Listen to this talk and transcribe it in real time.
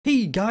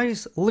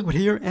guys, Liquid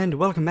here, and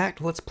welcome back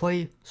to Let's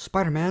Play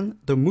Spider-Man,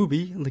 the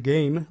movie, the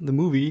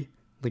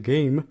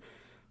game,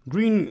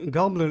 Green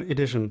Goblin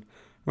Edition.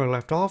 Where I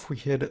left off, we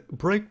had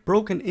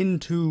broken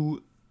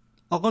into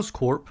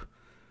Oscorp,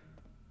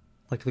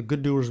 like the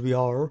good doers we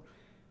are,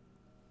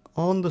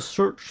 on the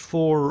search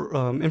for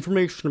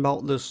information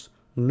about this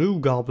new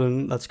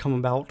goblin that's come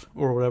about,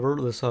 or whatever,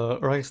 this,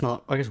 or I guess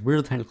not, I guess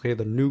we're technically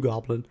the new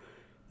goblin,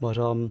 but,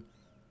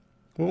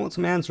 we want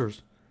some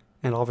answers.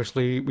 And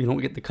obviously, we don't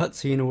get the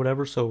cutscene or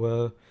whatever,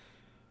 so,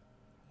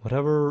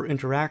 whatever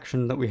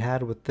interaction that we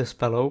had with this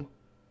fellow,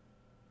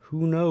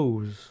 who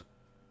knows?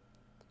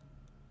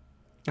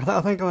 I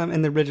think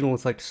in the original,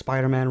 it's like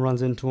Spider-Man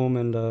runs into him,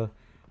 and, I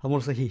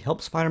want to say he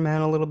helps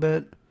Spider-Man a little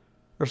bit,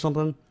 or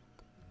something.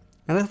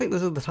 And I think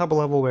this is the type of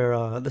level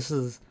where, this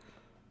is...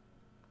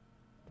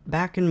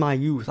 Back in my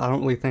youth, I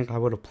don't really think I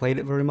would have played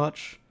it very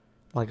much.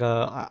 Like,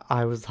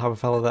 I was the type of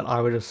fellow that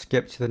I would just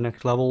skip to the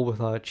next level with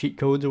cheat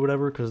codes or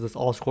whatever, because this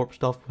Oscorp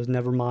stuff was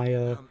never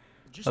my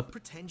just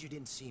pretend you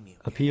didn't see me, okay?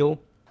 appeal.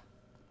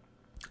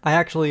 I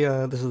actually,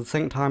 this is the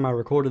second time I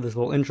recorded this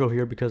little intro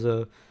here because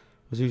I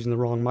was using the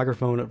wrong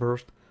microphone at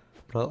first.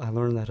 But I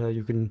learned that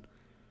you can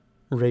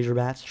razor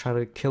bats, try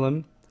to kill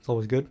him. It's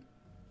always good.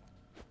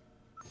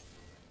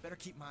 Better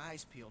keep my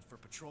eyes peeled for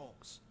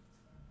patrols.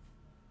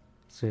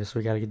 So, yeah,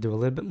 so we gotta do a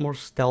little bit more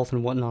stealth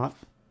and whatnot.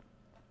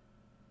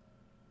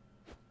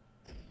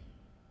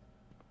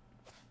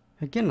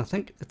 Again, I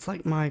think it's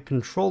like my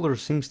controller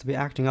seems to be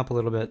acting up a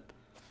little bit.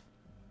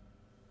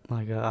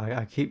 Like,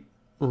 I keep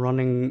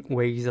running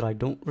ways that I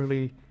don't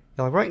really...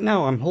 Yeah, like right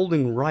now, I'm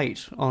holding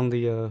right on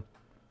the,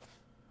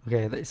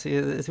 Okay, see,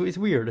 it's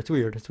weird, it's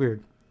weird.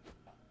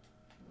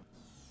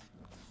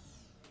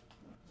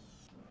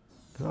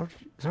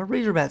 Is our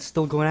Razorbat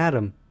still going at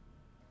him?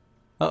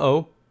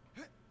 Uh-oh.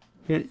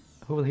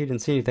 Hopefully he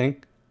didn't see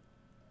anything.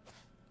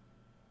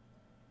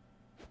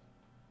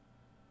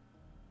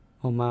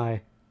 Oh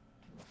my.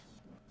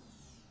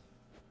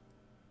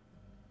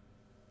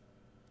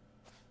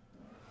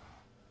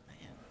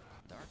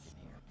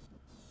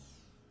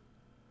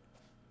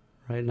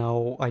 Right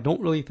now, I don't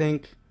really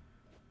think...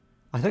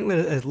 I think that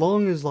as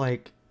long as,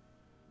 like...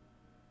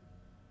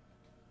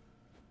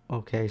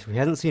 Okay, so he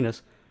hasn't seen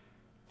us.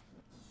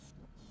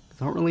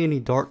 There aren't really any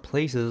dark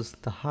places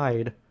to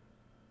hide.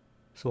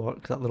 So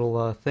that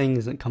little thing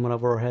isn't coming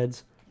over our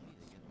heads.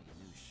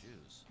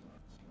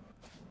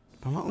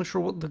 I'm not really sure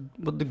what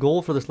the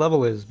goal for this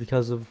level is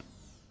because of...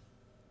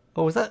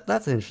 Oh,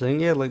 that's interesting.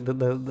 Yeah, like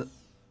the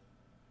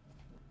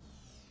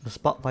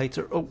spotlights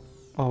are...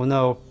 Oh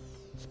no.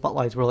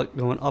 Spotlights were like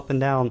going up and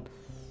down.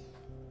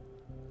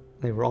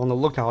 They were on the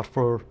lookout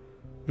for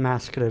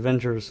masked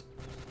Avengers.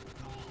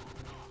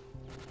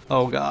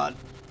 Oh god.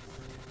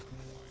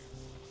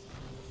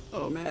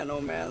 Oh man,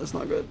 that's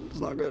not good. It's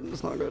not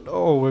good.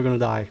 Oh, we're gonna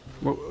die.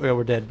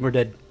 We're dead. We're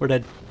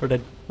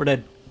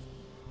dead.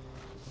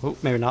 Oh,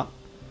 maybe not.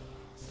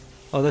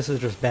 Oh, this is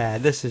just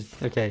bad. This is...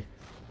 Okay.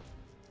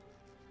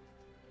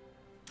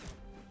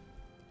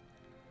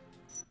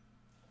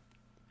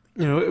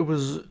 You know, it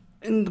was...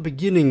 In the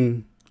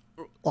beginning,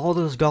 all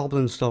this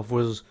goblin stuff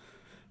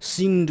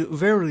seemed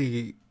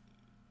very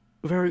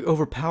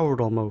overpowered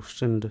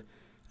almost, and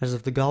as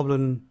if the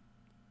goblin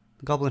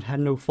had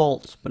no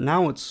faults. But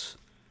now it's,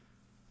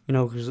 you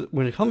know, because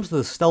when it comes to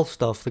the stealth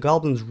stuff, the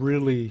goblins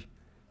really,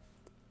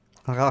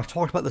 like I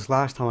talked about this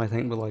last time I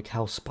think, but like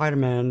how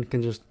Spider-Man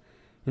can just,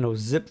 you know,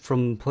 zip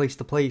from place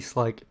to place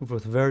like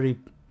with very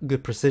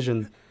good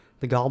precision.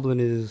 The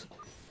goblin is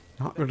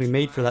not really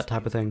made for that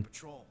type of thing.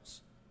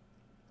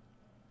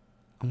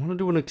 I want to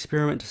do an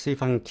experiment to see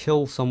if I can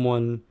kill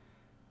someone.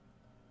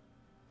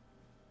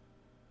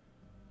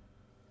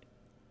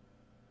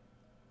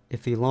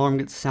 If the alarm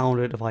gets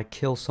sounded, if I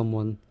kill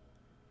someone.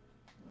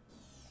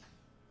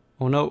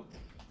 Oh no.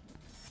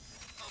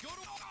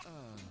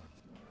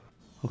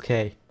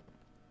 Okay.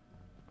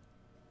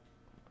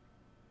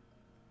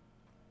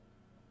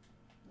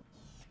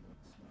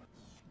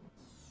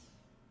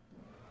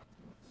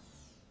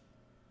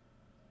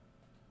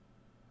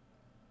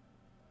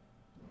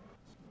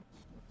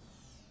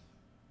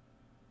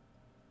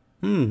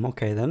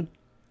 Okay then.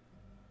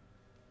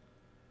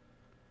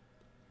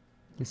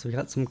 So we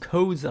got some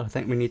codes that I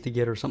think we need to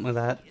get or something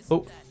like that.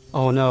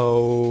 Oh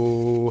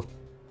no.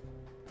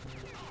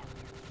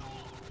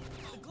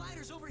 The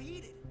glider's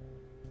overheated.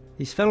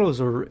 These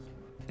fellows are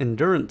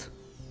endurant.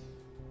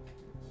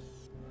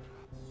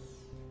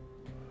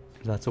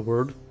 If that's a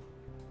word.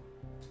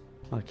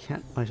 I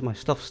can't, my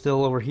stuff's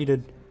still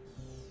overheated.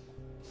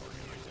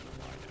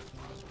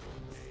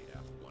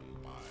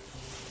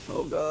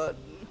 Oh god.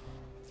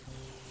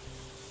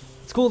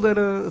 It's cool that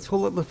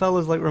the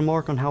fellas like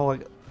remark on how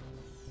like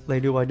they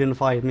do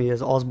identify me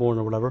as Osborn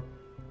or whatever.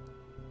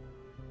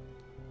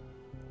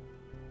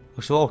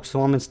 So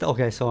I'm in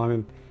okay, so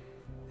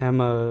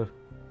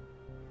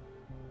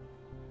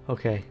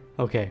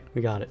okay,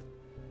 we got it.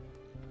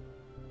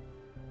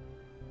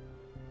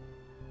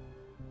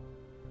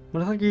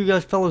 What the heck are you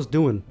guys fellas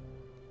doing?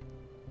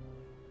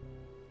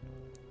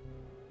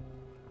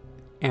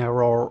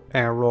 Error.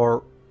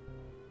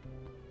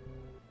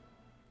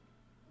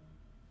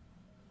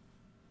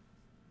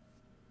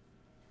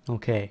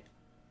 Okay.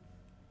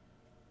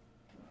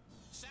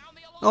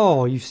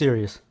 Oh, are you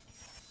serious?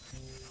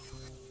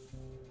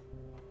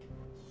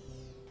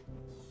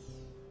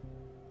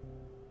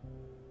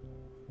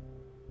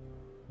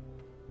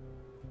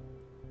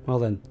 Well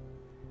then,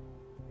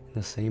 in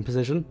the same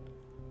position.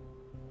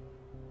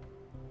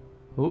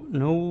 Oh,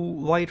 no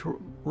white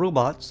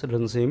robots, it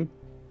doesn't seem.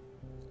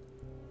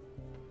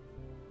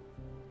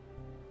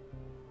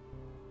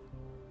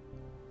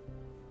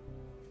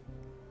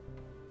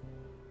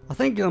 I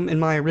think in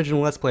my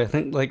original Let's Play, I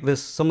think like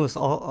some of this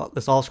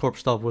Oscorp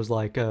stuff was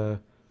like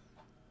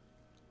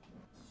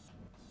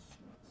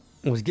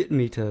was getting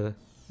me to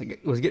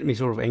was getting me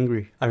sort of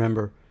angry. I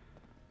remember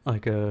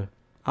like I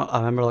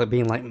remember like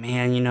being like,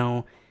 man, you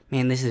know,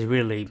 man, this is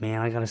really,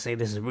 man, I gotta say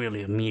this is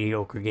really a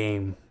mediocre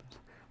game.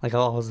 Like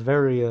I was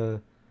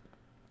very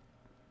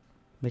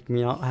making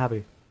me not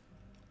happy.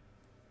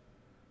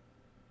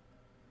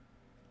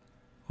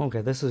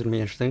 Okay, this is gonna be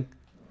interesting.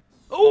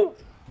 Oh!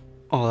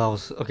 Oh, that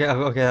was okay.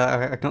 Okay,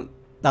 I can't.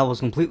 That was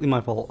completely my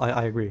fault.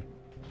 I agree.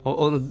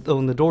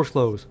 And the door's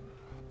closed.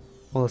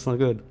 Oh, that's not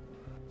good.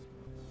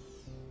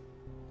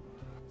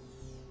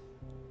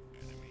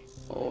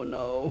 Oh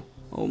no.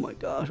 Oh my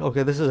gosh.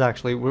 Okay, this is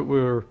actually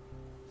we're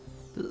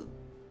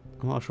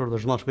I'm not sure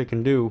there's much we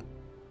can do.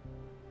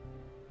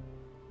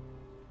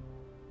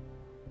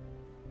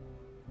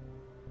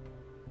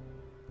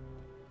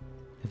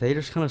 If they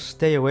just kind of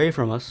stay away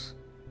from us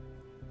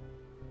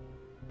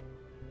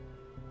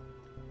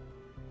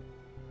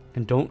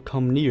and don't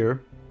come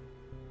near.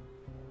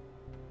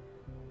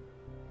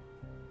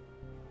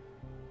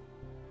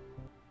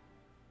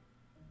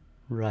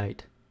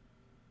 Right.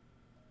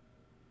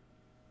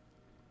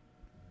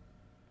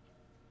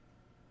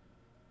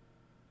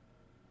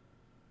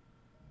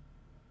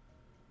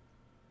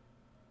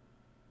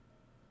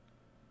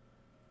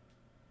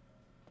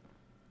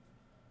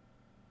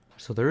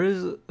 So there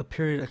is a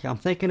period. Okay, I'm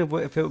thinking of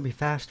if it would be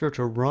faster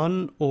to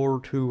run or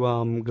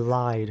to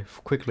glide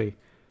quickly.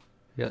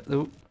 Yeah,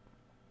 ooh,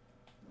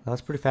 that's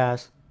pretty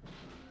fast.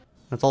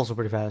 That's also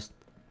pretty fast.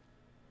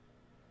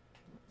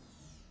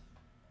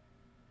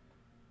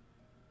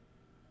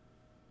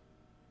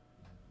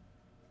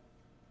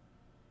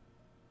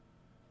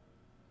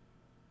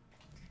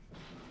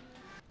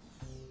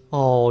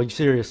 Oh, are you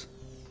serious?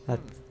 That.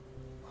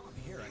 While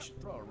I'm here, I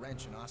should throw a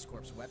wrench in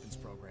Oscorp's weapons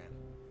program.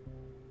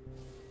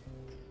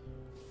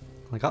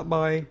 I got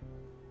by. I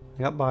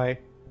got by.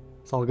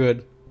 It's all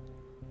good.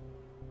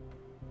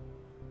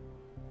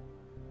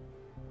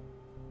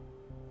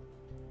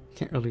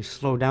 Can't really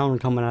slow down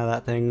coming out of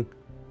that thing.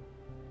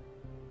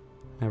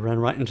 I ran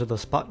right into the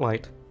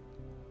spotlight.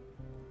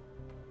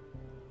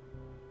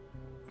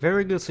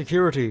 Very good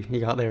security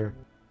you got there.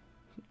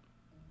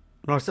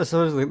 No,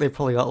 supposedly they've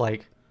probably got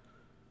like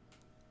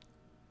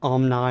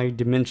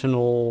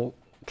omni-dimensional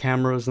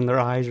cameras in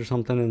their eyes or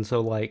something, and so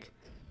like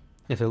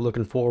if they're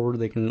looking forward,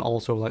 they can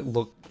also like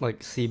look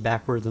like see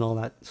backwards and all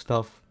that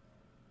stuff.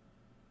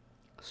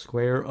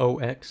 Square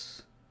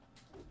OX.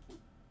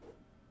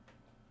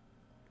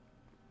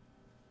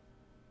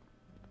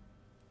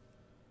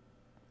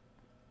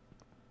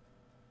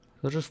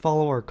 Let's just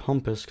follow our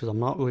compass because I'm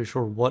not really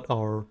sure what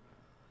our.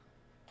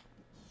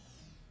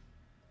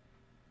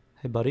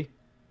 Hey, buddy.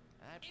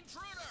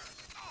 Intruder!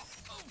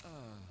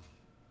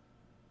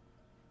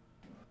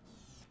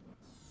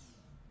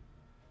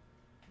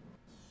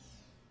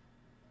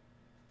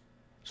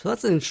 So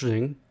that's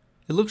interesting.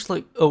 It looks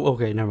like. Oh,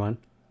 okay, never mind.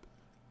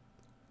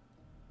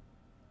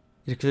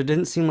 Because it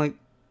didn't seem like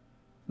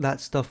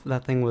that stuff.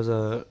 That thing was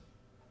a.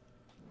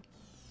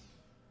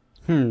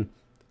 I'm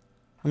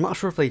not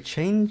sure if they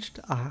changed.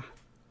 I'm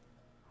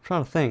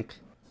trying to think.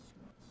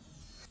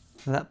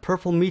 That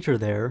purple meter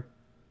there.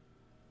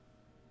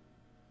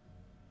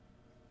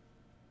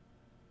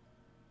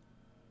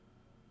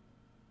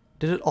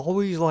 Did it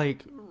always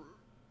like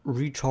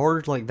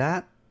recharge like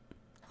that?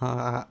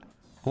 I'm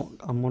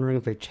wondering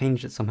if they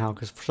changed it somehow,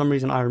 because for some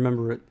reason I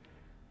remember it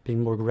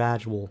being more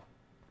gradual.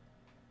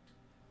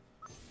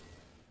 I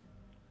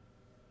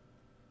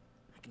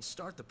can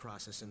start the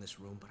process in this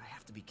room, but I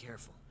have to be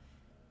careful.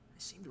 I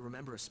seem to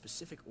remember a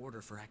specific order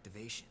for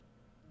activation.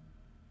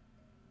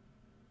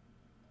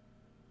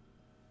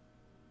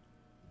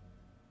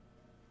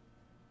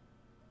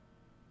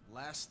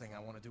 Last thing I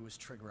want to do is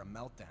trigger a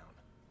meltdown.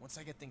 Once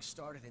I get things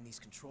started in these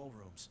control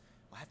rooms,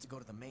 I'll have to go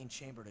to the main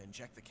chamber to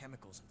inject the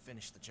chemicals and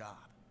finish the job.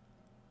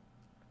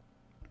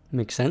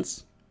 Makes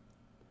sense.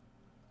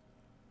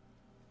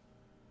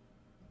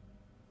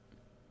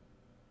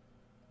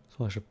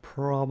 So I should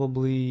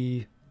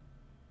probably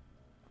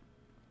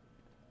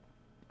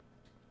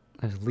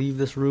just leave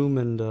this room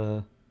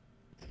and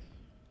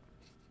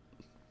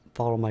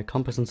follow my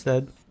compass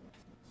instead.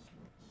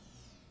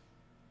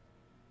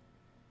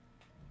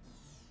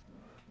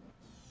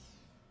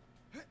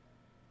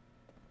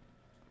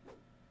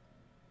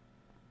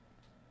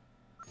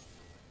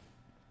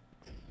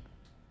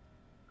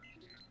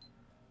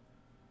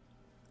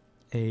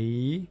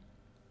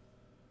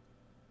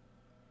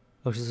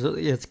 Oh, so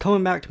it's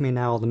coming back to me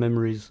now, the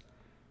memories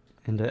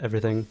and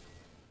everything.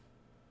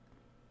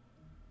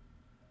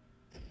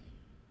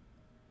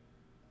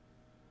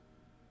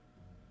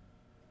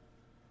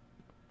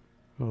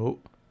 Oh.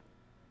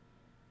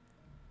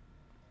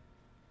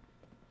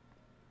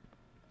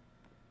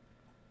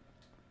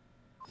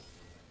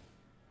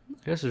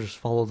 I guess I just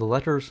follow the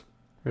letters,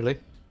 really.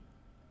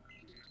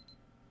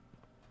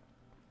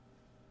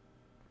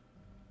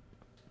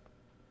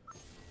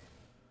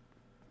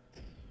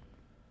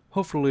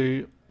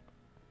 Hopefully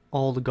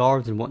all the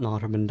guards and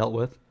whatnot have been dealt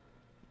with.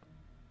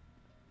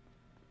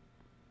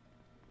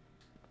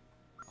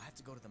 I'll have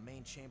to go to the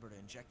main chamber to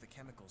inject the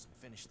chemicals and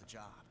finish the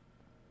job.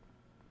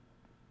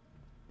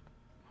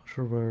 Not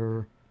sure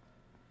where...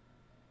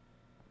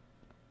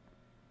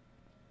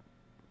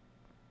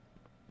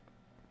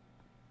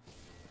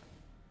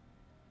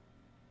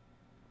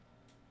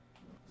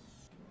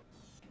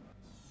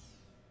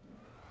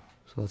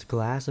 So that's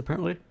glass,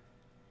 apparently.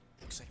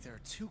 Looks like there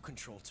are 2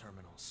 control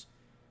terminals.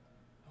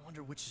 I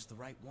wonder which is the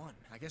right one.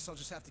 I guess I'll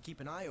just have to keep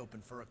an eye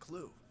open for a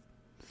clue.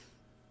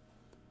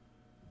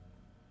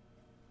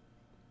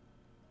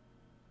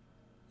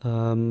 So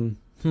I'm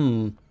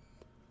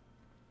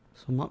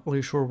not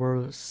really sure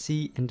where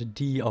C and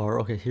D are.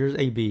 Okay, here's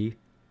A, B.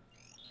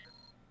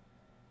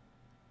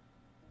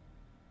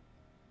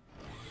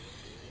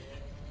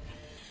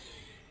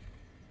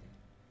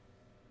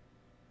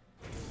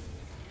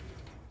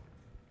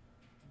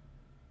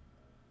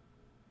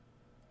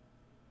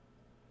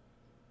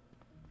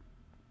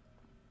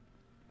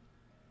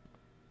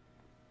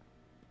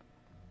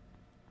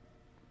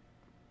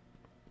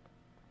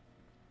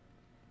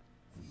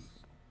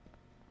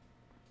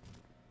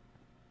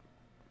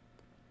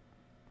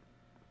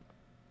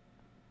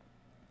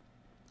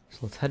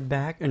 So let's head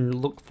back and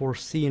look for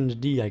C and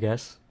D, I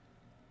guess.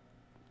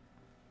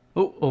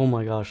 Oh, oh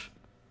my gosh.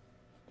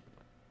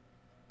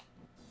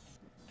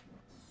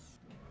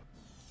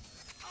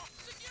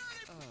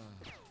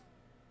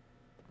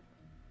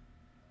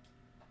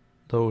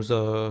 Those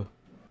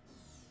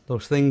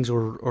things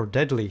are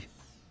deadly.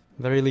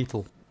 Very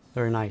lethal.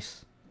 Very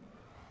nice.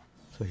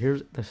 So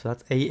here's this,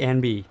 that's A and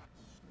B.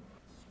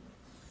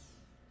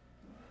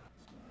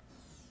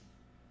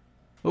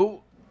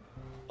 Oh!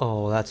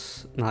 Oh,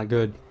 that's not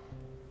good.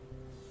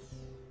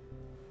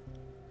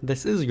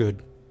 This is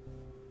good.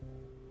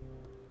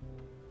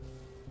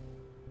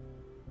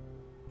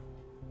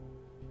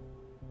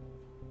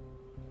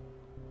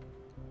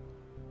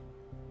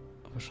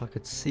 I wish I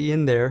could see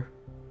in there.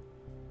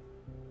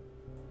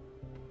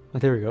 Oh,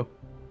 there we go.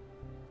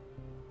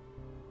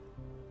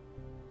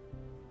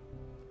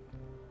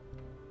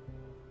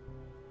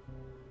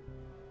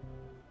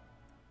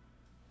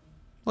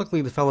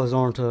 Luckily the fellas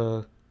aren't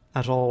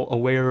at all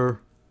aware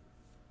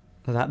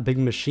that that big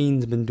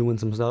machine's been doing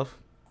some stuff.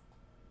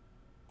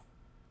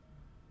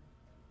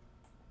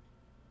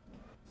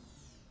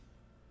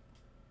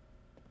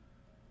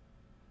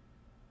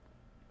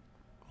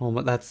 Oh,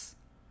 but that's...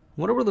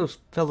 I wonder where those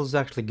fellas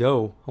actually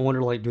go. I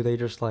wonder, like, do they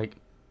just, like,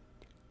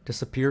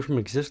 disappear from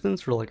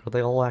existence? Or, like, are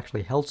they all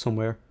actually held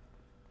somewhere?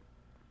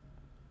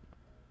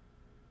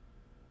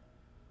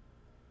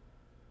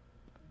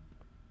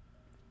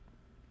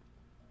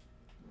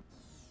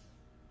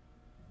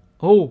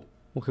 Oh!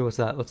 Okay, what's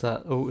that? What's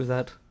that? Oh, is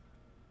that...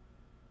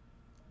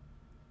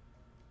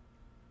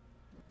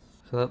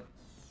 So that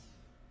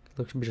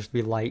looks to be just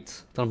be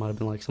lights. That might have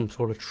been, like, some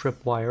sort of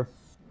tripwire.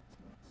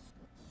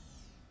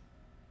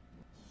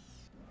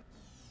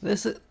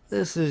 This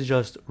is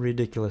just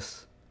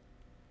ridiculous.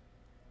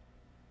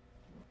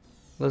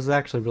 This is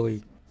actually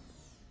really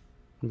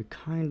be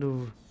kind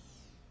of...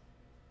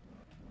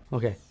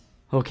 Okay.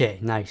 Okay,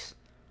 nice.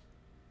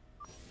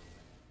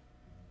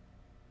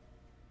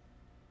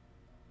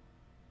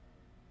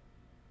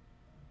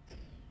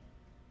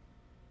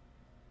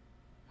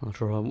 I'm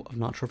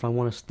not sure if I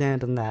want to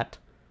stand in that.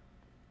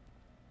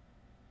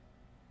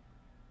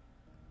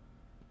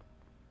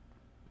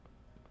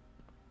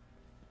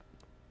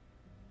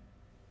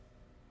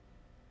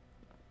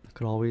 I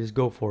could always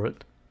go for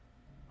it.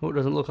 Oh, it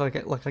doesn't look like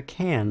I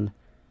can.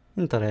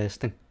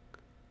 Interesting.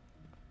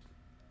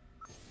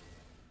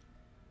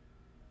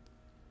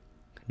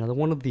 Another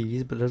one of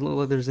these, but it doesn't look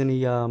like there's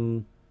any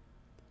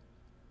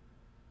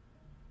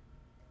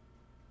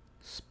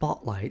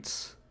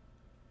spotlights.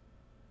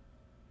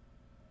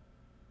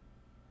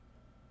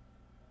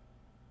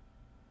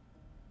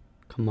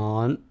 Come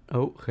on.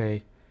 Oh,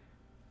 okay.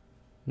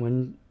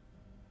 When...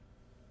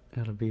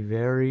 Gotta be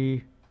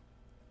very...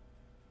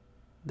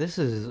 This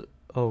is...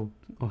 Oh,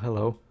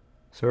 hello.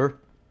 Sir?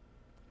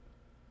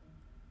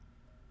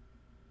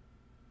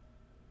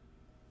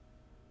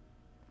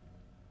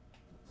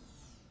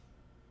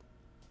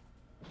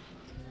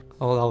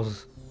 Oh, that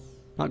was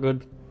not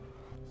good.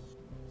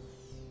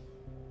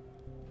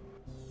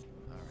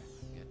 Alright,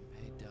 I'm getting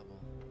paid double.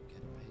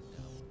 Getting paid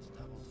double. It's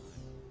double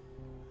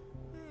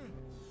time.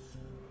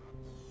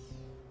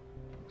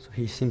 So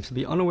he seems to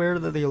be unaware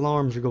that the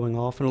alarms are going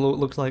off, and it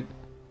looks like...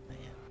 Man,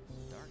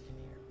 it's dark in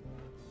here.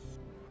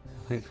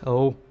 I think...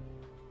 Oh.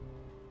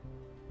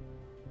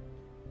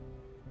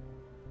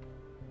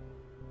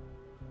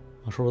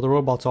 Not sure where the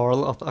robots are.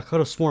 I could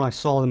have sworn I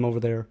saw them over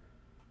there.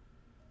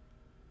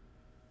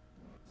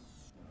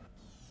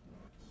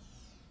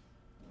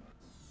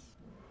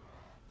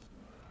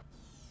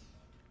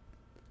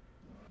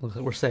 Looks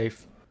like we're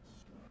safe.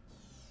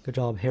 Good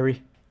job,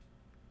 Harry.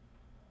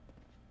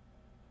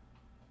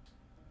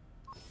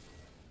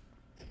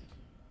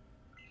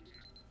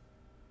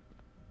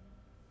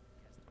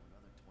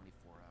 Another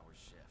 24-hour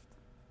shift.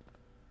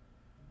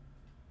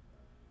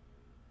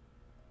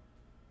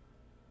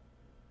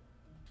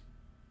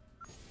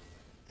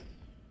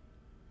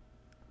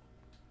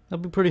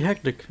 That'd be pretty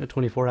hectic, a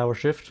 24-hour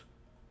shift.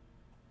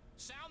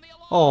 Sound the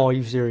alarm. Oh, are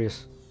you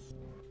serious?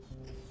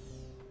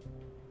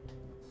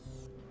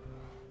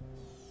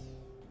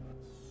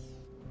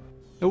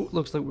 Oh,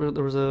 looks like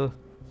there was a...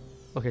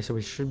 Okay, so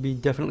we should be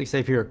definitely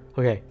safe here.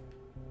 Okay.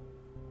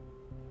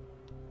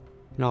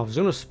 Now, I was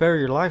gonna spare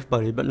your life,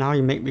 buddy, but now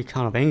you make me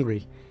kind of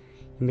angry.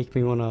 You make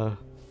me wanna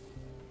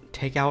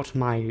take out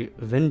my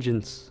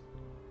vengeance,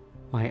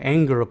 my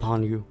anger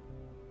upon you.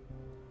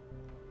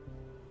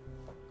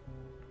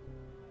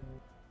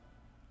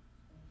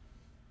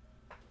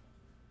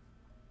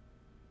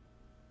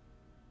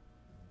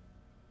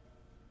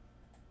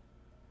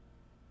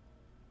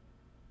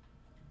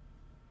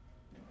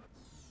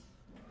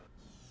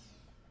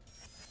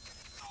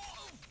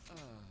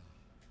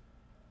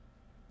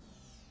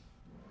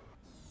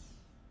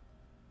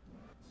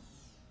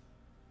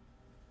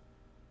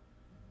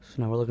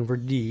 So now we're looking for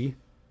D.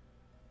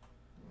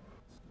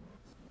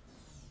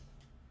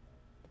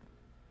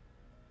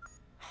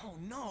 Oh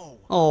no!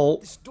 Oh.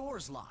 This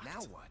door's locked.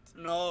 Now what?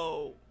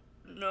 No.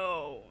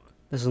 No.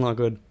 This is not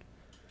good.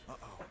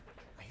 Uh-oh.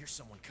 I hear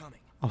someone coming.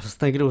 I was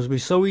thinking it would be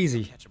so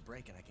easy. Catch a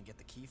break and I can get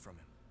the key from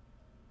him.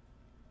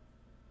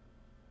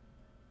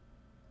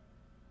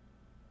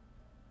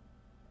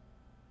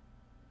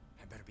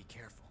 I better be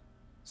careful.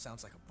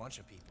 Sounds like a bunch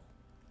of people.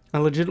 I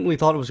legitimately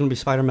thought it was going to be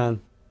Spider-Man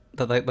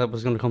that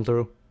was going to come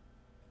through.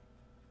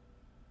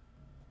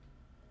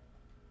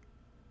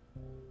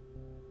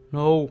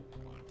 No.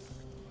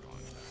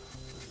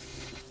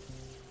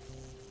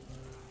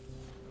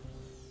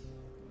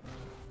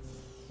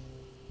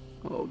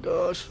 Oh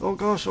gosh, oh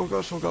gosh, oh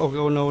gosh, oh gosh,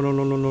 oh no, no,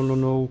 no, no, no, no,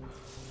 no.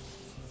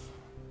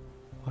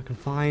 I can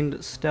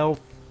find stealth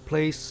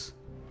place.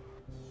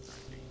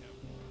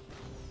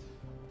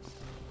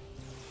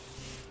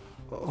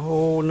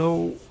 Oh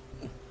no.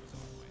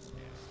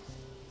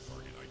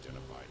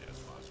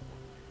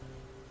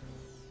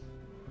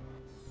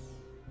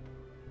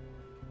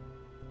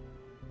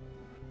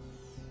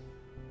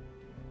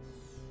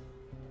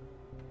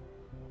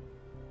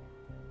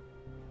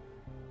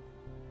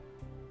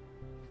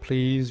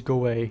 Please go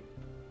away.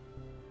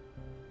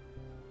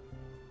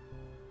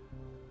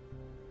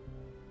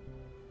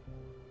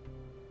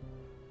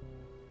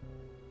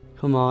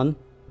 Come on.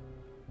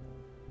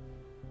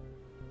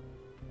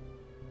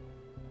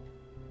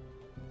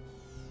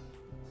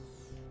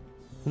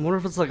 I wonder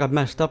if it's like I've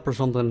messed up or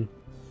something.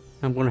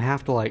 I'm gonna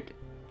have to like...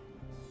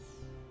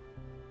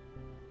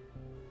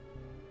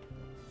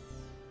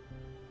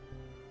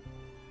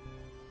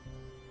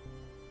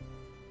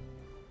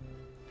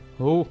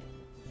 Oh.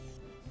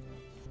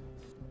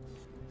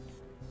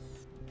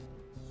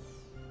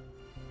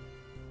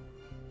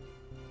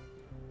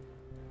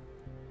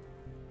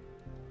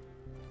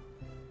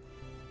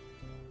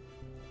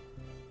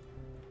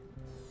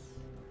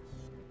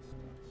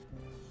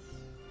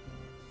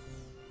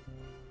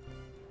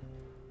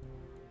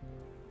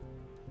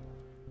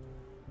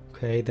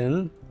 Okay,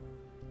 then.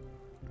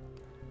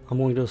 I'm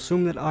going to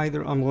assume that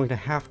either I'm going to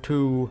have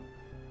to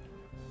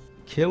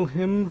kill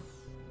him,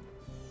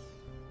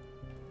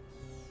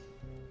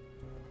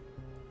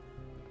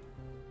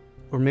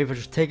 or maybe I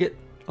just take it.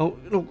 Oh,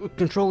 no,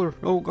 controller.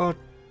 Oh, God.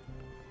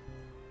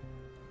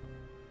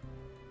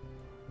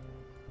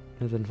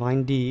 And then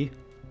find D.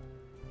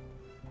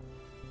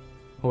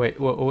 Oh, wait.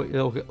 Oh, wait,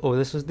 okay. Oh,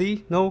 this is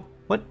D? No?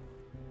 What?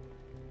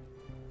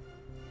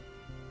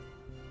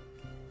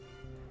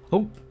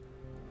 Oh.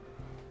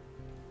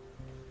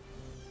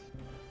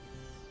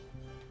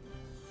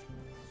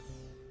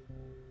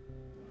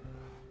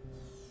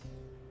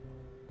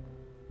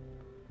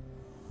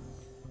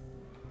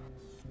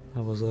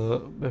 That was a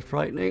bit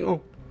frightening.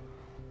 Oh,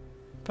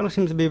 fella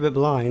seems to be a bit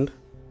blind.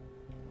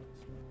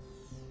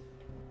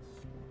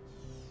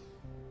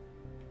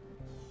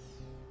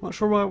 Not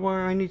sure why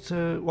I need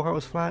to. Why it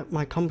was flat.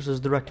 My compass is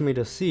directing me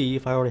to C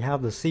if I already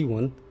have the C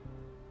one.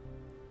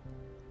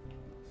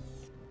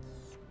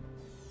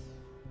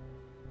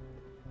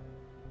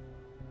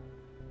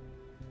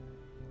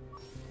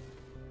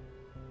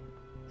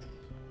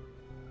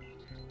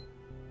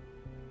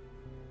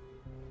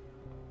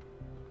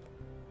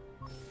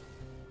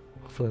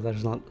 Hopefully that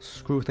does not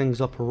screw things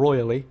up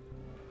royally.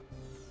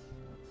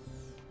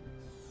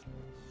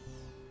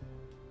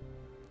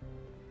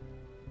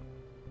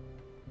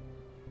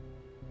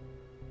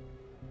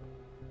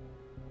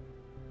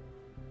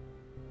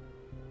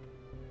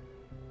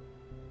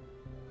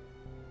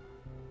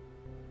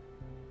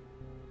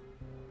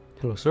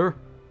 Hello, sir.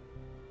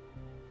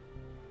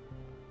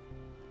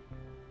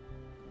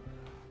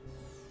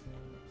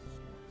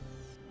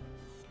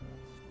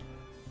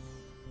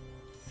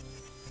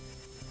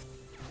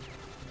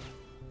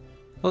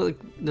 Oh,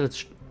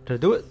 did I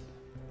do it?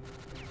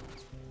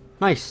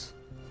 Nice.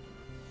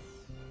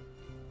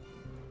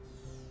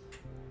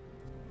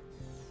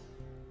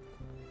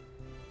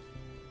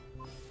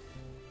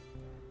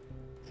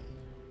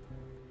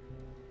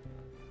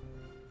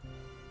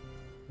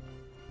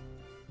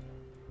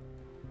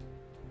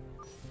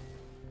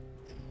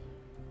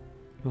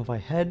 Now if I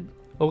head...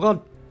 Oh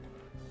god!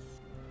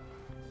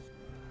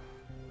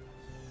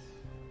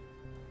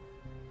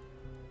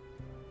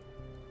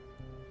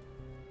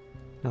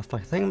 Now if I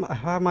think I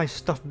have my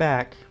stuff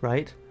back,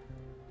 right?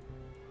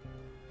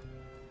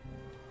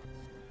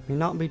 May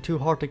not be too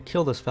hard to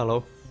kill this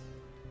fellow.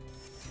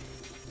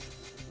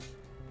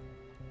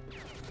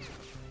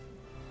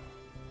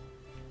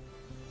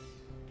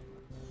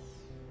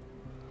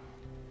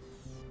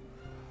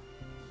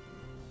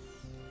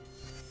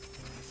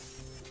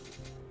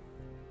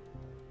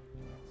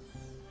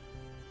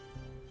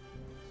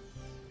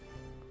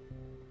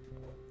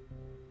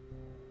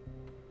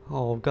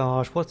 Oh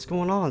gosh, what's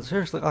going on?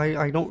 Seriously,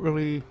 I don't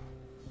really...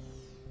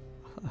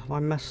 Have I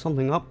messed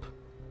something up?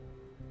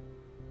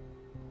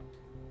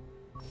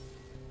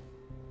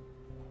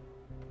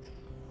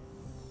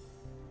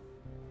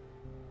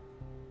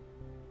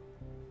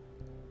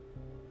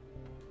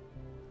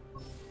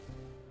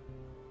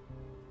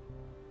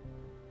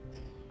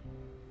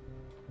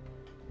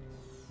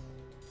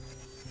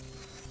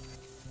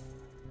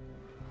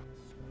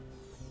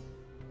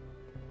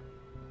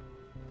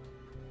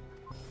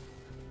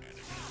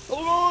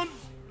 Hold on!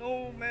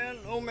 Oh man,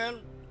 oh man.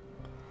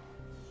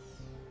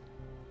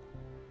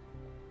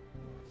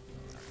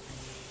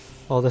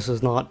 Oh, this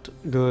is not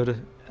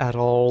good at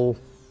all.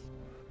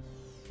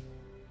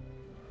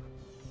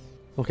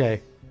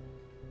 Okay.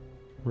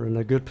 We're in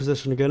a good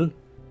position again.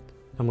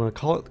 I'm gonna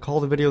call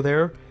the video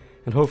there,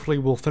 and hopefully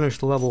we'll finish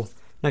the level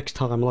next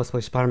time on Let's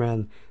Play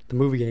Spider-Man, the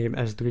movie game,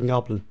 as the Green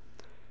Goblin.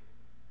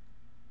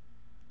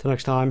 Till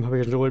next time, hope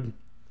you enjoyed.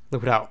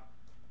 Look it out.